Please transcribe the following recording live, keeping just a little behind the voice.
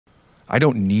I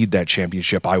don't need that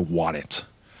championship. I want it.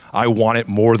 I want it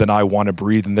more than I want to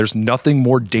breathe, and there's nothing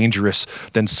more dangerous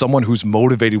than someone who's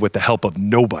motivated with the help of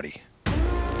nobody.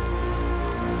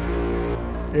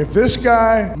 If this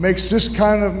guy makes this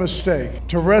kind of mistake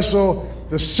to wrestle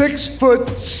the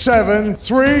 6'7",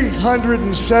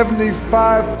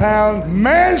 375-pound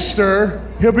monster,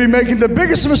 he'll be making the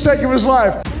biggest mistake of his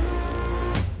life.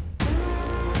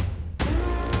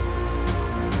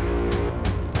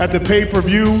 At the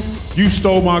pay-per-view, you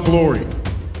stole my glory.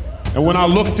 And when I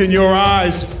looked in your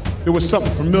eyes, there was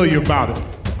something familiar about it.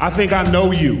 I think I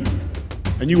know you,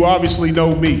 and you obviously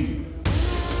know me.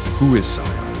 Who is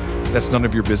Cyon? That's none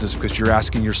of your business because you're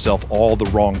asking yourself all the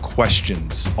wrong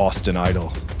questions, Austin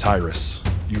Idol, Tyrus.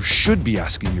 You should be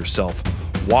asking yourself,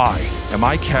 why am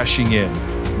I cashing in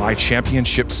my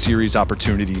championship series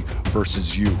opportunity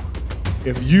versus you?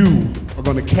 If you are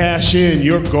going to cash in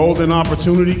your golden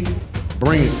opportunity,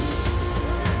 bring it.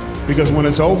 Because when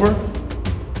it's over,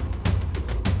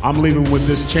 I'm leaving with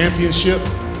this championship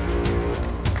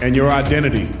and your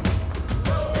identity.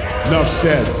 Enough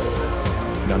said.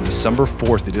 And on December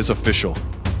 4th, it is official.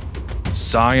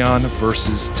 Cyon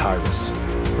versus Tyrus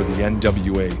for the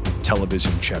NWA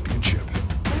Television Championship.